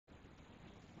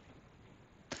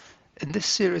In this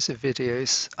series of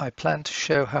videos, I plan to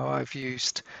show how I've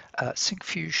used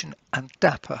Syncfusion and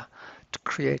Dapper to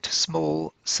create a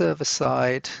small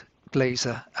server-side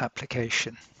Blazor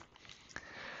application.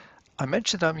 I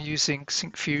mentioned I'm using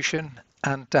Syncfusion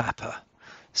and Dapper.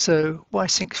 So why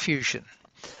Syncfusion?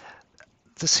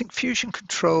 The Syncfusion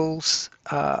controls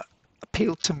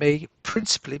appealed to me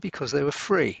principally because they were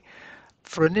free.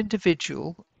 For an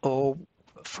individual or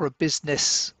for a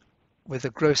business with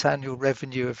a gross annual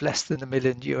revenue of less than $1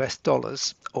 million US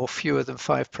or fewer than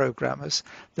 5 programmers,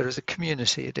 there is a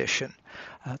community edition.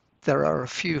 There are a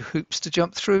few hoops to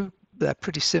jump through. They're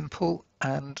pretty simple,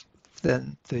 and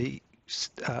then the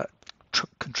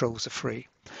controls are free.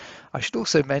 I should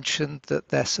also mention that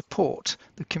their support,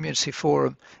 the community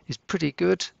forum, is pretty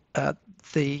good.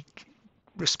 The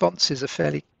responses are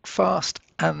fairly fast,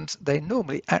 and they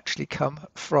normally actually come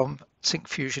from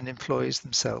Syncfusion employees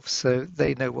themselves, so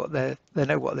they know what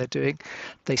they're doing.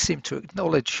 They seem to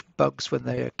acknowledge bugs when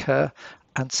they occur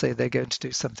and say they're going to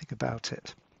do something about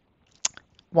it.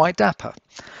 Why Dapper?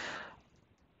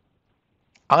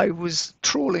 I was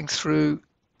trawling through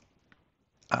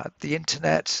the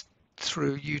internet,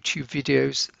 through YouTube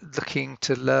videos, looking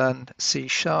to learn C#,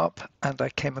 and I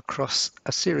came across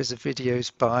a series of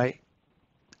videos by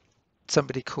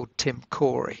somebody called Tim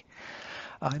Corey.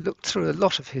 I looked through a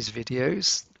lot of his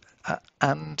videos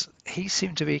and he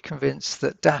seemed to be convinced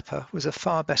that Dapper was a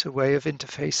far better way of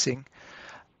interfacing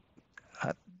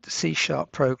C#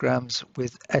 programs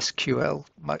with SQL,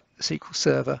 SQL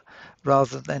Server,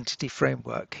 rather than Entity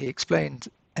Framework. He explained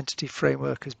Entity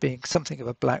Framework as being something of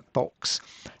a black box,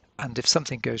 and if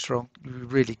something goes wrong, you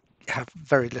really have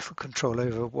very little control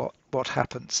over what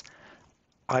happens.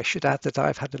 I should add that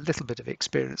I've had a little bit of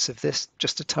experience of this,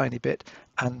 just a tiny bit,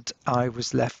 and I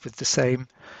was left with the same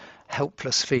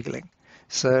helpless feeling.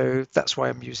 So that's why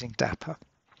I'm using Dapper.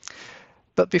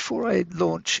 But before I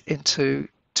launch into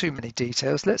too many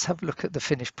details, let's have a look at the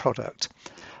finished product.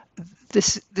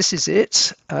 This is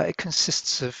it. It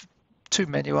consists of 2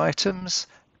 menu items,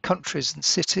 countries and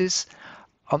cities.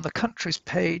 On the countries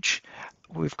page,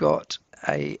 we've got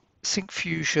a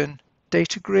Syncfusion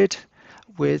data grid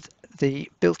with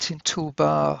the built-in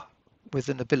toolbar with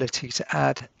an ability to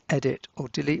add, edit or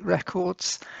delete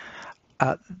records.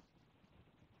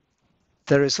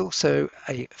 There is also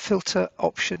a filter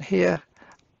option here.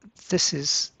 This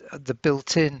is the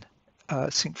built-in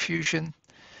Syncfusion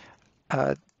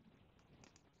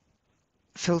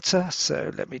filter.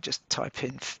 So let me just type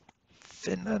in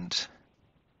Finland.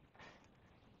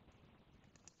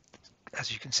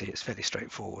 As you can see, it's fairly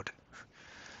straightforward.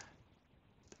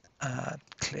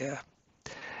 Clear.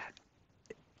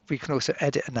 We can also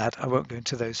edit and add. I won't go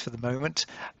into those for the moment.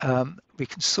 We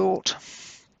can sort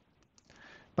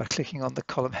by clicking on the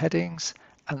column headings,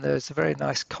 and there's a very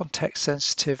nice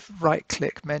context-sensitive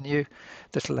right-click menu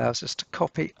that allows us to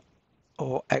copy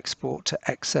or export to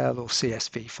Excel or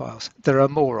CSV files. There are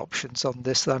more options on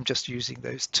this. I'm just using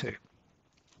those two.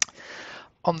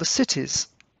 On the cities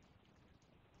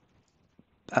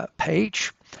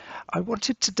page, I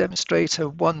wanted to demonstrate a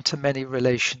one-to-many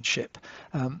relationship.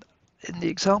 In the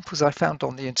examples I found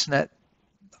on the internet,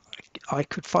 I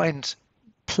could find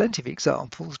plenty of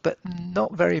examples, but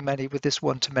not very many with this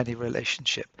one-to-many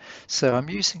relationship. So I'm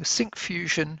using a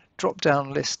Syncfusion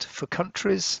drop-down list for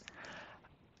countries,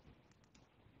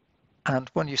 and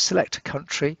when you select a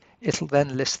country, it'll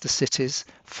then list the cities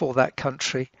for that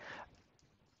country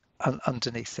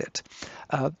underneath it.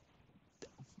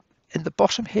 In the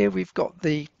bottom here, we've got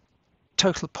the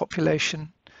total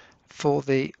population for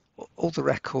all the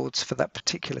records for that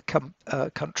particular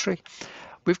country.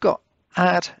 We've got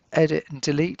add, edit and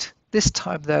delete. This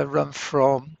time they're run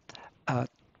from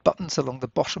buttons along the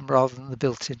bottom rather than the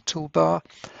built-in toolbar.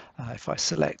 If I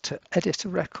select to edit a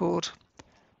record,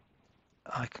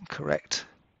 I can correct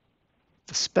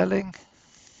the spelling.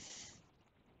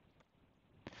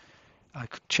 I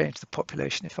could change the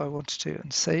population if I wanted to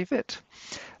and save it.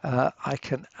 I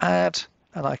can add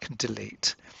and I can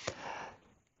delete.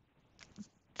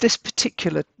 This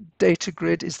particular data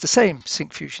grid is the same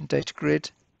Syncfusion data grid,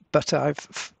 but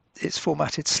it's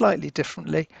formatted slightly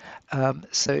differently.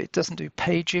 So it doesn't do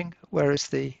paging, whereas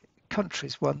the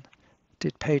countries one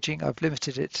did paging. I've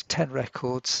limited it to 10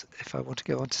 records. If I want to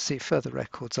go on to see further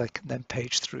records, I can then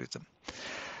page through them.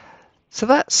 So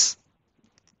that's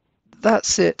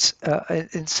it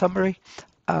in summary.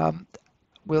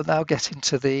 We'll now get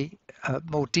into the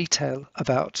more detail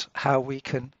about how we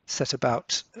can set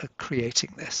about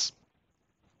creating this.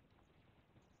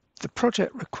 The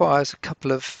project requires a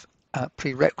couple of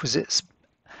prerequisites.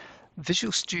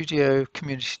 Visual Studio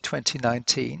Community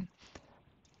 2019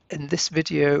 In this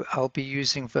video, I'll be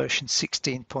using version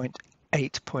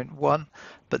 16.8.1,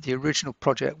 but the original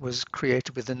project was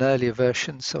created with an earlier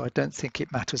version, so I don't think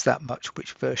it matters that much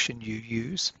which version you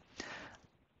use.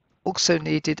 Also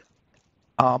needed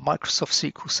are Microsoft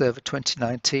SQL Server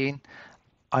 2019.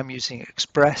 I'm using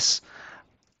Express,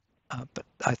 but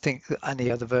I think that any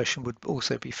other version would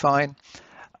also be fine.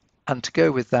 And to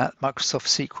go with that, Microsoft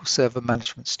SQL Server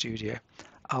Management Studio.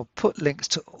 I'll put links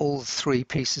to all three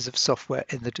pieces of software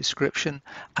in the description,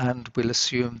 and we'll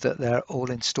assume that they're all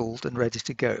installed and ready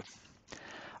to go.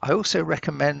 I also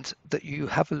recommend that you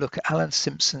have a look at Alan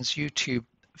Simpson's YouTube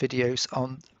videos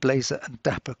on Blazor and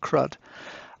Dapper CRUD.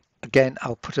 Again,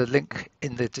 I'll put a link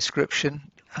in the description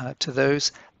to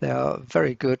those. They are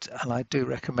very good, and I do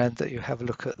recommend that you have a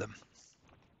look at them.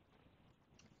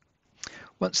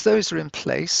 Once those are in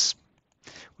place,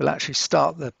 we'll actually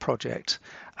start the project,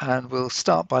 and we'll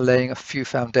start by laying a few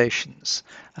foundations.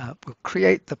 We'll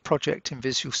create the project in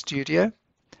Visual Studio.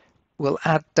 We'll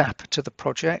add Dapper to the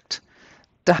project.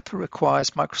 Dapper requires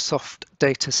Microsoft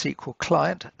Data SQL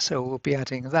Client, so we'll be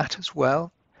adding that as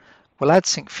well. We'll add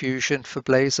Syncfusion for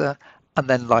Blazor and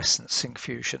then license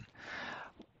Syncfusion.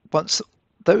 Once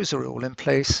those are all in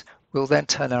place, we'll then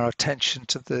turn our attention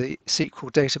to the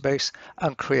SQL database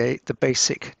and create the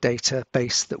basic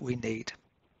database that we need.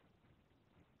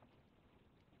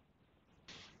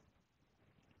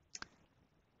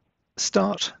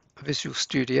 Start Visual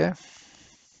Studio.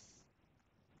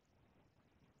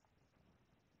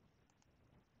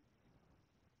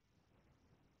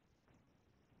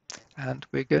 And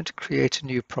we're going to create a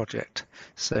new project.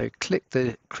 So click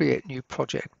the Create New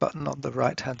Project button on the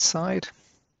right-hand side.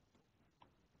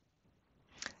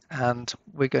 And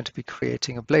we're going to be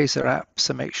creating a Blazor app,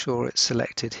 so make sure it's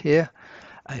selected here.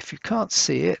 If you can't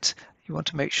see it, you want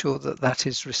to make sure that that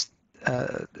is it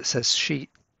says C#,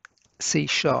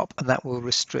 and that will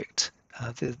restrict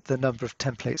the number of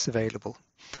templates available.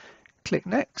 Click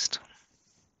Next.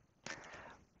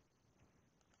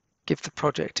 Give the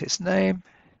project its name.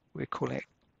 We're calling it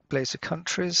Blazor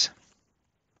Countries.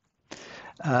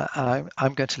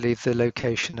 I'm going to leave the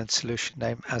location and solution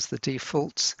name as the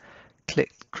defaults.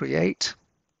 Click Create.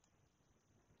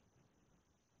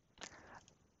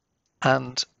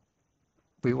 And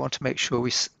we want to make sure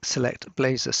we select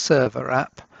Blazor Server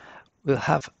App. We'll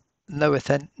have no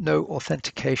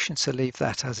authentication, so leave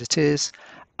that as it is.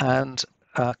 And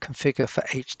configure for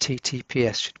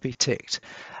HTTPS should be ticked.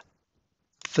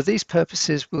 For these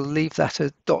purposes, we'll leave that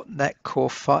at .NET Core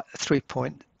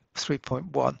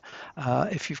 3.1.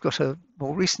 If you've got a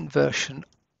more recent version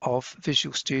of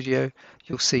Visual Studio,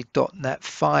 you'll see .NET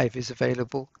 5 is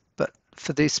available, but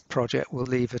for this project, we'll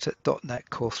leave it at .NET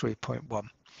Core 3.1.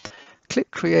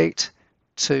 Click Create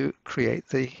to create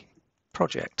the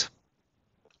project.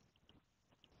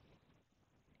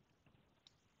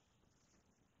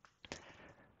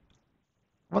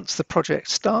 Once the project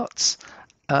starts,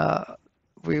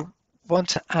 we want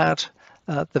to add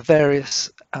the various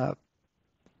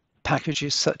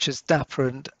packages such as Dapper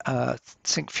and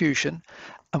Syncfusion,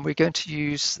 and we're going to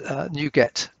use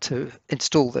NuGet to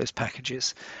install those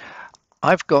packages.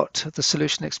 I've got the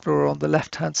Solution Explorer on the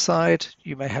left-hand side.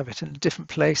 You may have it in a different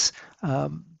place,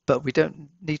 but we don't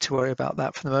need to worry about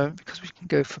that for the moment because we can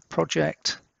go for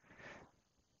Project,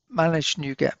 Manage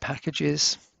NuGet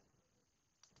Packages,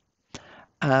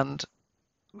 and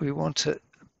we want to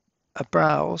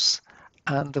browse,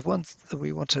 and the one that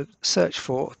we want to search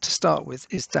for to start with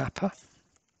is Dapper.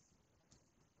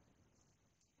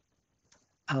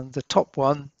 And the top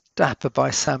one, Dapper by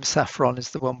Sam Saffron,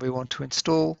 is the one we want to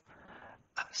install.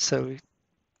 So we're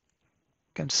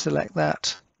going to select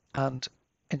that and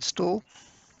install.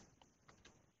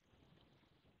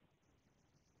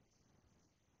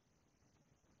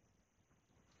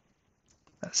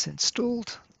 That's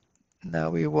installed.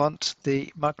 Now we want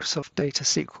the Microsoft Data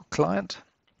SQL Client.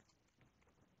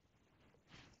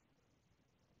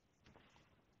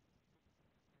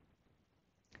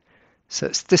 So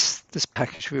it's this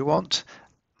package we want,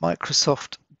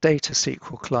 Microsoft Data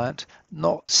SQL Client,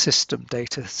 not System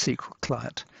Data SQL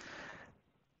Client.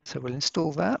 So we'll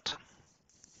install that,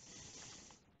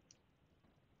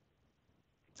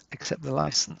 accept the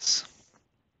license.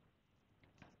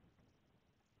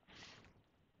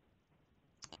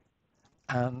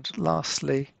 And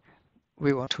lastly,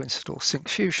 we want to install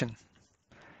Syncfusion.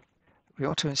 We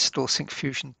want to install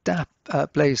Syncfusion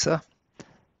Blazor.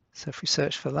 So if we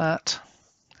search for that,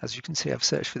 as you can see, I've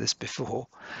searched for this before.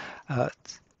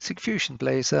 Syncfusion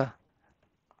Blazor,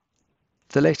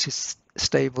 the latest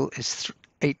stable is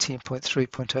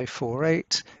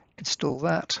 18.3.048. Install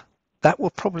that. That will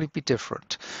probably be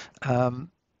different.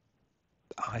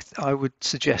 I would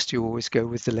suggest you always go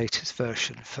with the latest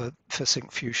version for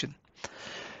Syncfusion.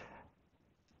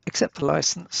 Accept the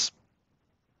license.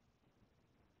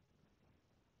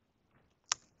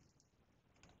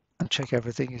 And check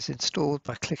everything is installed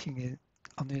by clicking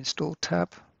on the Install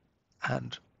tab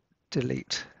and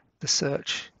delete the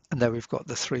search. And there we've got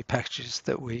the 3 packages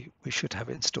that we should have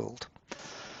installed.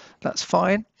 That's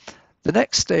fine. The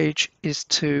next stage is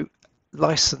to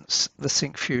license the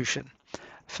Syncfusion.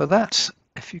 For that,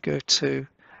 if you go to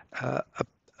a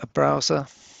browser,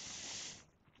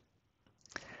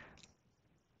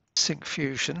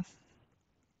 Syncfusion,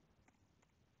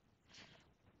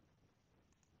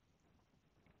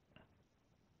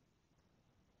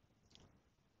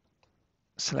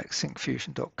 select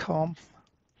syncfusion.com.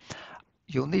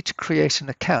 You'll need to create an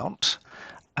account.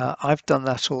 I've done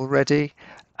that already,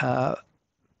 but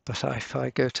if I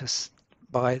go to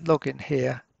my login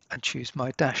here and choose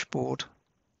my dashboard,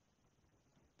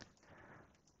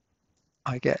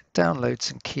 I get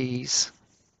downloads and keys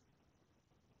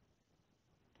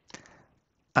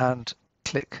and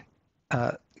click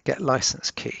get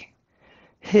license key.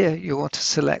 Here you want to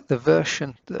select the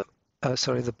version, the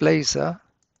Blazor,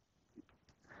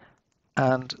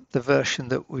 and the version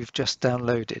that we've just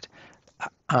downloaded.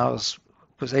 Ours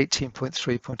was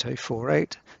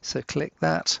 18.3.048, so click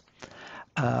that.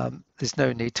 There's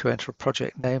no need to enter a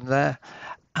project name there,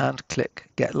 and click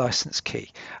Get License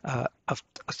Key.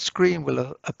 A screen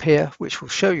will appear which will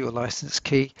show your license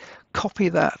key. Copy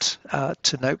that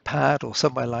to Notepad or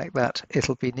somewhere like that.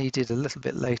 It'll be needed a little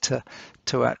bit later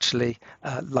to actually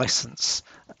license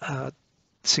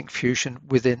Syncfusion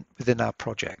within our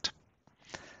project.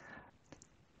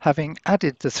 Having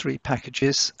added the 3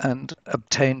 packages and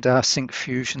obtained our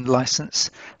Syncfusion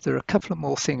license, there are a couple of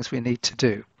more things we need to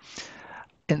do.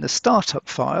 In the startup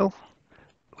file,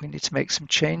 we need to make some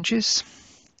changes.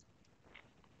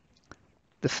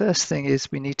 The first thing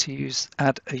is we need to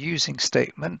add a using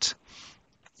statement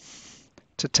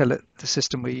to tell it the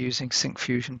system we're using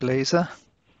Syncfusion Blazor.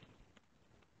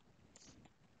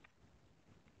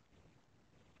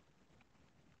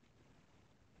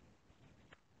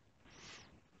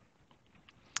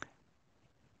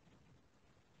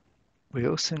 We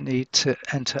also need to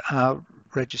enter our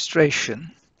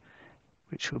registration,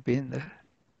 which will be in the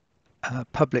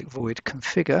public void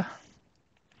configure.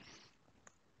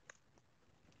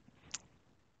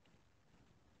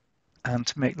 And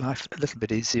to make life a little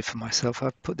bit easier for myself,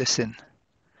 I've put this in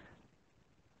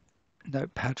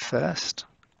Notepad first.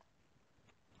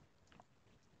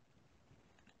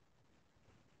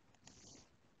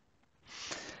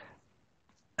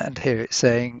 And here it's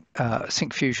saying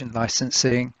Syncfusion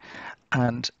licensing,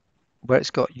 and where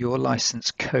it's got your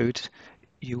license code,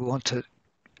 you want to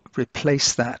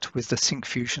replace that with the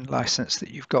Syncfusion license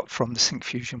that you've got from the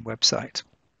Syncfusion website.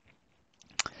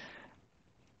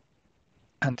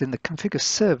 And in the configure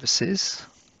services,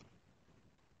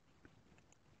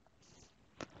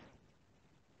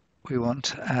 we want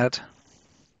to add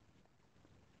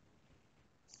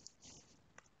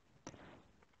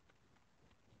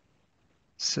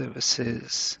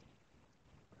services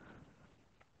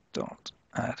dot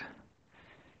add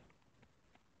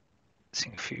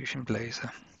Syncfusion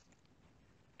Blazor.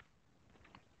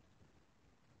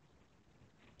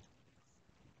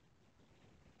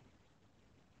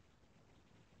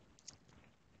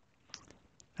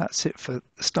 That's it for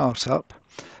the startup,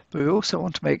 but we also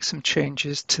want to make some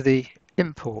changes to the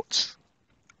imports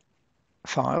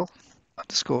file,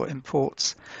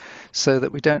 _imports, so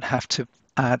that we don't have to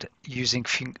add using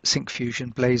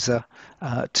Syncfusion Blazor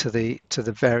to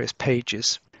the various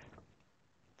pages.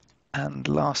 And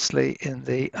lastly, in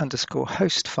the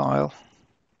 _host file,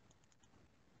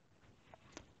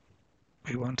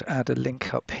 we want to add a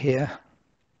link up here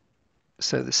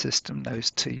so the system knows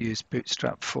to use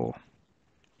Bootstrap 4.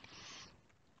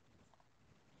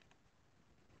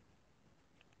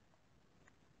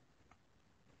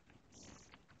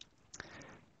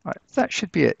 Right, that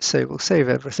should be it. So we'll save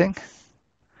everything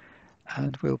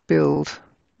and we'll build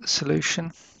the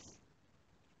solution.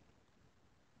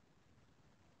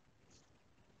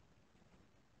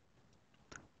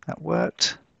 That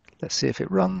worked. Let's see if it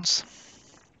runs.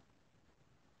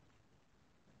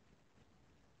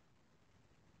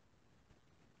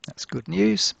 That's good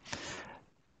news.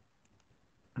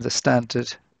 The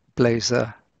standard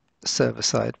Blazor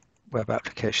server-side web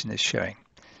application is showing.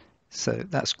 So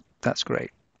that's great.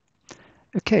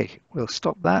 Okay, we'll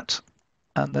stop that.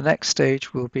 And the next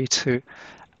stage will be to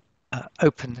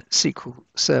open SQL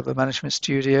Server Management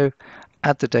Studio,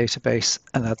 add the database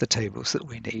and add the tables that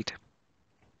we need.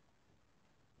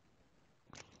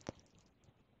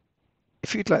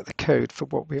 If you'd like the code for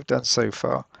what we have done so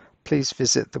far, please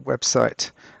visit the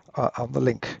website on the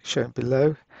link shown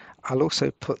below. I'll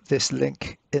also put this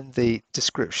link in the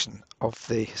description of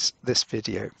this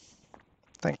video.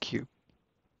 Thank you.